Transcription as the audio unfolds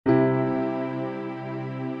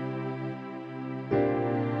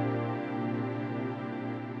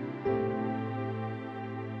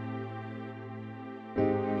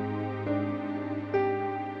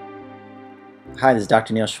Hi, this is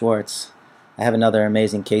Dr. Neil Schwartz. I have another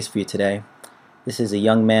amazing case for you today. This is a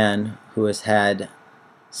young man who has had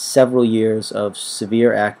several years of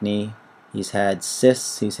severe acne. He's had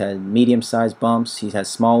cysts, he's had medium-sized bumps, he's had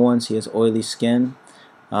small ones, he has oily skin.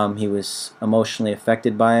 He was emotionally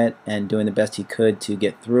affected by it and doing the best he could to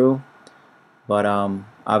get through. But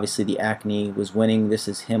obviously the acne was winning. This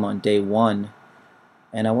is him on day one.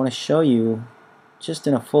 And I want to show you just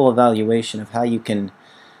in a full evaluation of how you can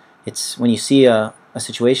when you see a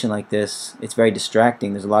situation like this, it's very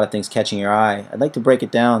distracting. There's a lot of things catching your eye. I'd like to break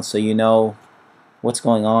it down so you know what's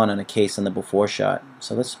going on in a case in the before shot.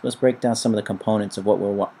 So let's break down some of the components of what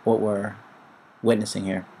we're witnessing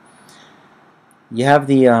here. You have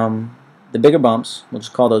the bigger bumps. We'll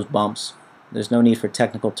just call those bumps. There's no need for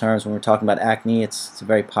technical terms when we're talking about acne. It's a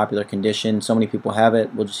very popular condition. So many people have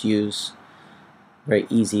it. We'll just use very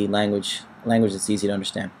easy language that's easy to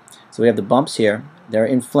understand. So we have the bumps here. They're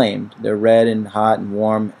inflamed. They're red and hot and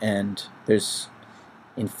warm, and there's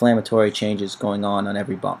inflammatory changes going on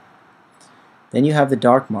every bump. Then you have the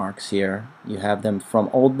dark marks here. You have them from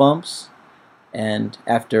old bumps, and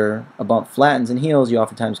after a bump flattens and heals, you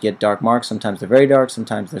oftentimes get dark marks. Sometimes they're very dark,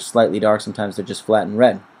 sometimes they're slightly dark, sometimes they're just flat and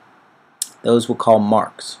red. Those we'll call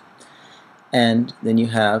marks. And then you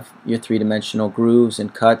have your three-dimensional grooves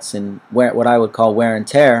and cuts and what I would call wear and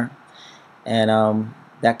tear, and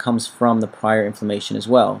that comes from the prior inflammation as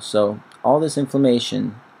well. So all this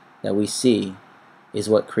inflammation that we see is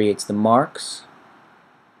what creates the marks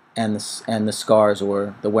and the scars,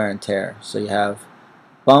 or the wear and tear. So you have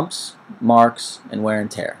bumps, marks, and wear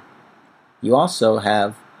and tear. You also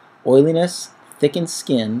have oiliness, thickened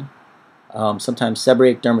skin, sometimes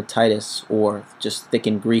seborrheic dermatitis, or just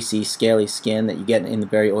thickened, greasy, scaly skin that you get in the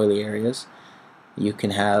very oily areas. You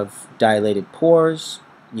can have dilated pores.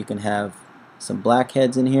 You can have some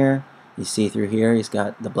blackheads in here. You see through here he's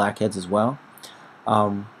got the blackheads as well.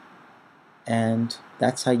 And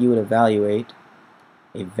that's how you would evaluate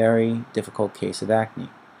a very difficult case of acne.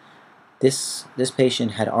 This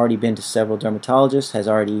patient had already been to several dermatologists,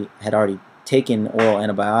 had already taken oral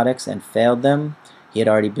antibiotics and failed them. He had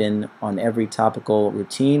already been on every topical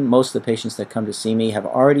routine. Most of the patients that come to see me have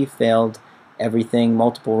already failed everything,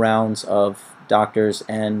 multiple rounds of doctors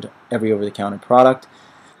and every over-the-counter product.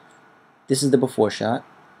 This is the before shot,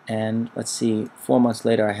 and let's see, 4 months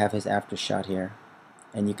later I have his after shot here,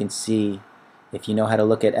 and you can see, if you know how to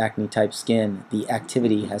look at acne type skin, the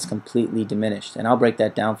activity has completely diminished, and I'll break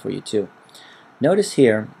that down for you too. Notice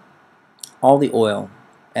here all the oil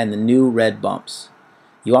and the new red bumps.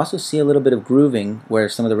 You also see a little bit of grooving where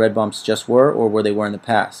some of the red bumps just were, or where they were in the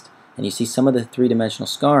past, and you see some of the three-dimensional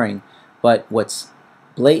scarring, but what's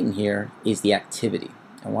blatant here is the activity.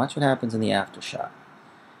 And watch what happens in the after shot.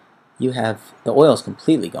 You have the oil is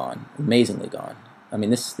completely gone, amazingly gone. I mean,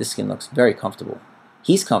 this skin looks very comfortable.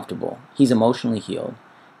 He's comfortable. He's emotionally healed.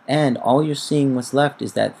 And all you're seeing what's left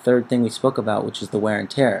is that third thing we spoke about, which is the wear and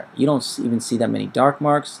tear. You don't even see that many dark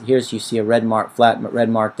marks. Here's you see a red mark, flat red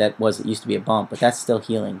mark it used to be a bump, but that's still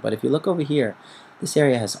healing. But if you look over here, this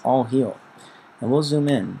area has all healed. And we'll zoom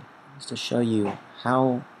in just to show you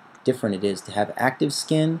how different it is to have active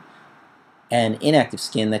skin and inactive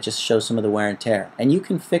skin that just shows some of the wear and tear. And you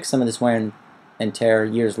can fix some of this wear and tear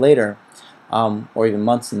years later, or even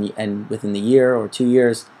months and within the year or 2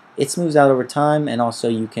 years. It smooths out over time, and also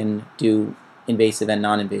you can do invasive and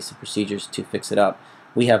non-invasive procedures to fix it up.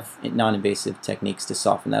 We have non-invasive techniques to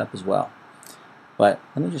soften that up as well. But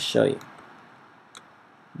let me just show you.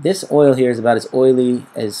 This oil here is about as oily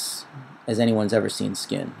as anyone's ever seen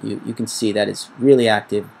skin. You can see that it's really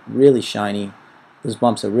active, really shiny. Those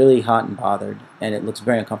bumps are really hot and bothered, and it looks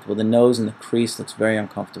very uncomfortable. The nose and the crease looks very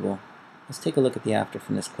uncomfortable. Let's take a look at the after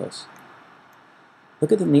from this close.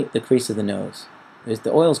 Look at the crease of the nose.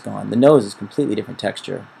 The oil's gone. The nose is completely different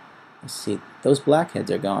texture. Let's see, those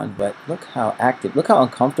blackheads are gone, but look how active, look how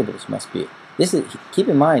uncomfortable this must be. Keep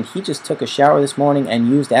in mind, he just took a shower this morning and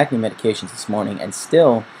used acne medications this morning and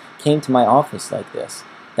still came to my office like this.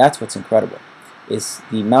 That's what's incredible, is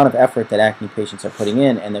the amount of effort that acne patients are putting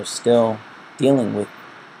in, and they're still dealing with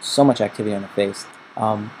so much activity on the face.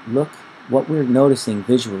 Look, what we're noticing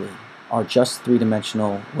visually are just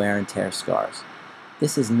three-dimensional wear and tear scars.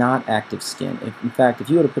 This is not active skin. In fact,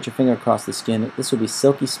 if you were to put your finger across the skin, this would be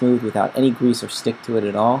silky smooth without any grease or stick to it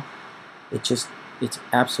at all. It's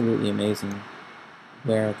absolutely amazing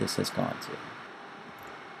where this has gone to.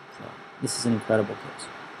 So, this is an incredible case.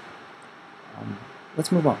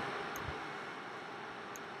 Let's move on.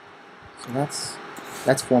 So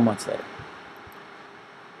that's 4 months later.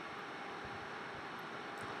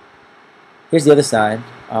 Here's the other side.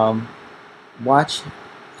 Watch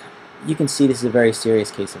you can see this is a very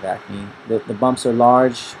serious case of acne. The bumps are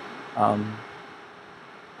large.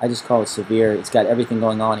 I just call it severe. It's got everything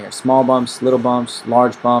going on here. Small bumps, little bumps,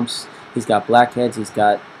 large bumps. He's got blackheads. He's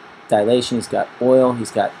got dilation. He's got oil.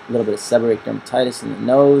 He's got a little bit of seborrheic dermatitis in the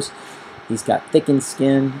nose. He's got thickened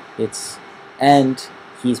skin. And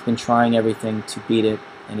he's been trying everything to beat it,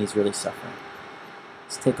 and he's really suffering.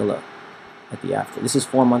 Let's take a look at the after. This is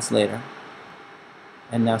 4 months later.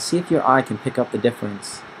 And now see if your eye can pick up the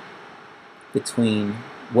difference between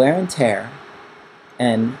wear and tear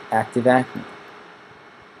and active acne.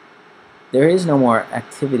 There is no more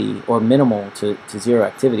activity, or minimal to zero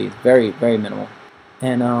activity. It's very, very minimal.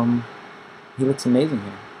 And he looks amazing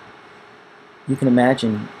here. You can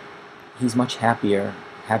imagine he's much happier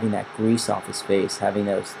having that grease off his face, having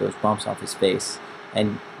those bumps off his face.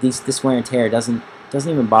 And this wear and tear doesn't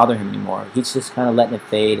even bother him anymore. He's just kind of letting it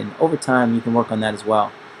fade, and over time you can work on that as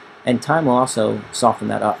well. And time will also soften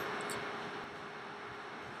that up.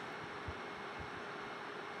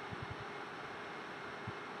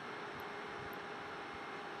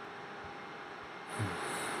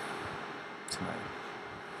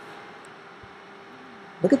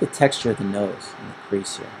 Look at the texture of the nose and the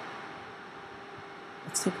crease here.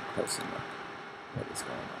 Let's take a closer look at what is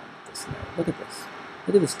going on with this nose. Look at this.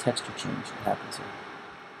 Look at this texture change that happens here.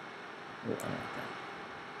 I like that.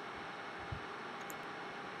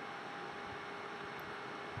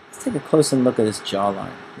 Let's take a closer look at this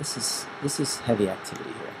jawline. This is heavy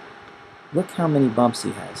activity here. Look how many bumps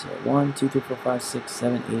he has here. 1, 2, 3, 4, 5, 6,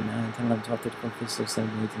 7, 8, 9, 10, 11, 12, 13, 14, 15, 16,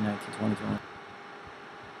 17, 18, 19, 20, 21.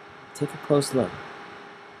 Take a close look.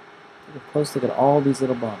 Take a close look at all these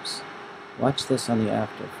little bumps. Watch this on the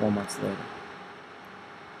after, 4 months later.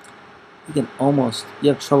 You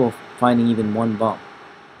have trouble finding even one bump.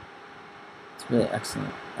 It's really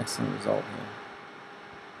excellent result here.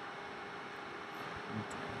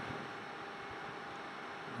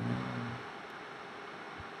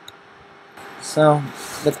 So,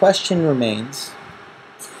 the question remains,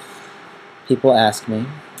 people ask me,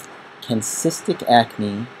 can cystic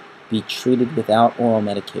acne be treated without oral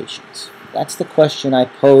medications? That's the question I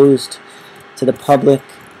posed to the public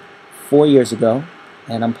 4 years ago,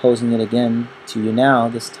 and I'm posing it again to you now,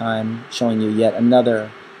 this time showing you yet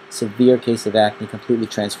another severe case of acne completely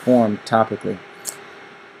transformed topically.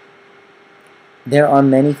 There are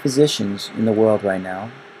many physicians in the world right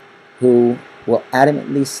now who will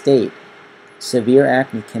adamantly state severe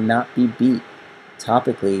acne cannot be beat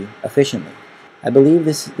topically efficiently. I believe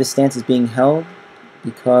this stance is being held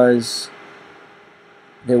because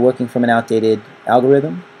they're working from an outdated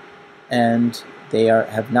algorithm, and they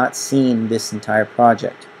have not seen this entire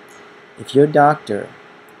project. If your doctor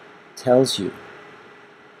tells you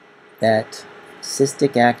that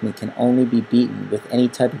cystic acne can only be beaten with any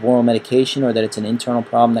type of oral medication, or that it's an internal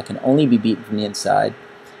problem that can only be beaten from the inside,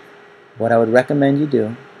 what I would recommend you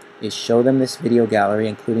do is show them this video gallery,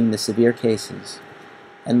 including the severe cases,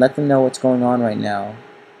 and let them know what's going on right now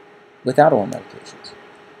without oral medications.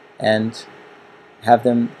 And have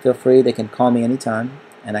them feel free, they can call me anytime,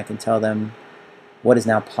 and I can tell them what is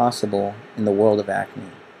now possible in the world of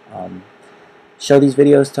acne. Show these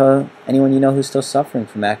videos to anyone you know who's still suffering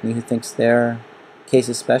from acne, who thinks their case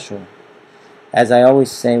is special. As I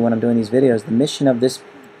always say when I'm doing these videos, the mission of this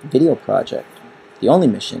video project, the only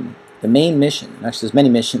mission, the main mission, actually there's many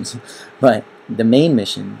missions, but the main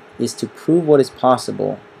mission is to prove what is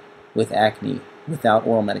possible with acne without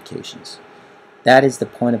oral medications. That is the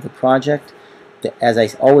point of the project. As I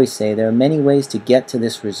always say, there are many ways to get to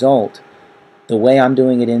this result. The way I'm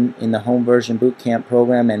doing it in the home version boot camp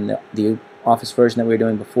program and the office version that we were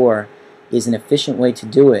doing before is an efficient way to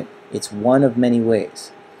do it. It's one of many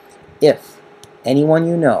ways. If anyone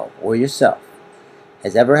you know or yourself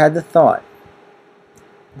has ever had the thought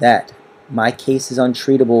that my case is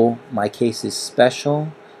untreatable, my case is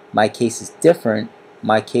special, my case is different,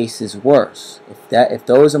 my case is worse, if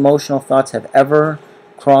those emotional thoughts have ever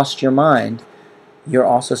crossed your mind, you're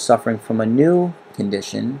also suffering from a new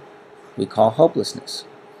condition we call hopelessness.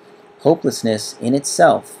 Hopelessness in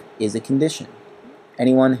itself is a condition.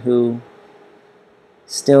 Anyone who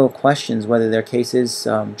still questions whether their case is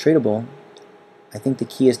treatable, I think the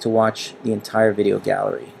key is to watch the entire video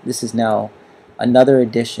gallery. This is now another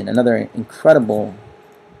edition, another incredible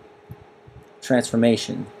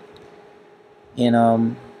transformation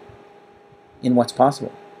in what's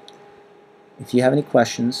possible. If you have any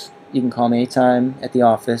questions, you can call me anytime at the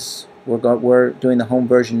office. We're doing the home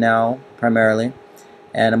version now primarily,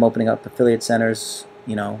 and I'm opening up affiliate centers,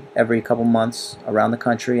 every couple months around the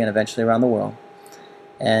country and eventually around the world.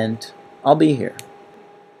 And I'll be here.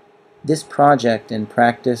 This project and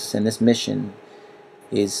practice and this mission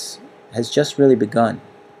is has just really begun.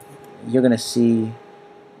 You're going to see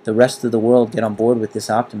the rest of the world get on board with this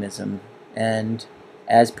optimism, and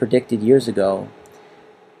as predicted years ago,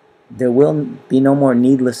 there will be no more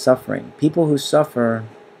needless suffering. People who suffer,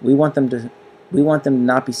 we want them to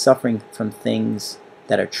not be suffering from things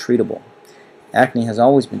that are treatable. Acne has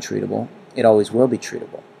always been treatable. It always will be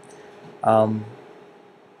treatable.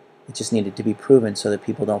 It just needed to be proven so that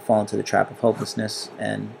people don't fall into the trap of hopelessness,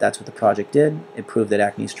 and that's what the project did. It proved that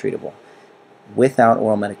acne is treatable without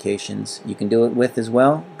oral medications. You can do it with as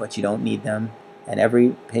well, but you don't need them, and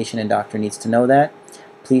every patient and doctor needs to know that.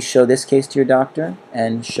 Please show this case to your doctor,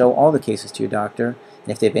 and show all the cases to your doctor,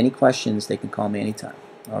 and if they have any questions, they can call me anytime.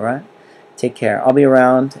 Alright? Take care. I'll be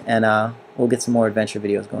around, and we'll get some more adventure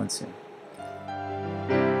videos going soon.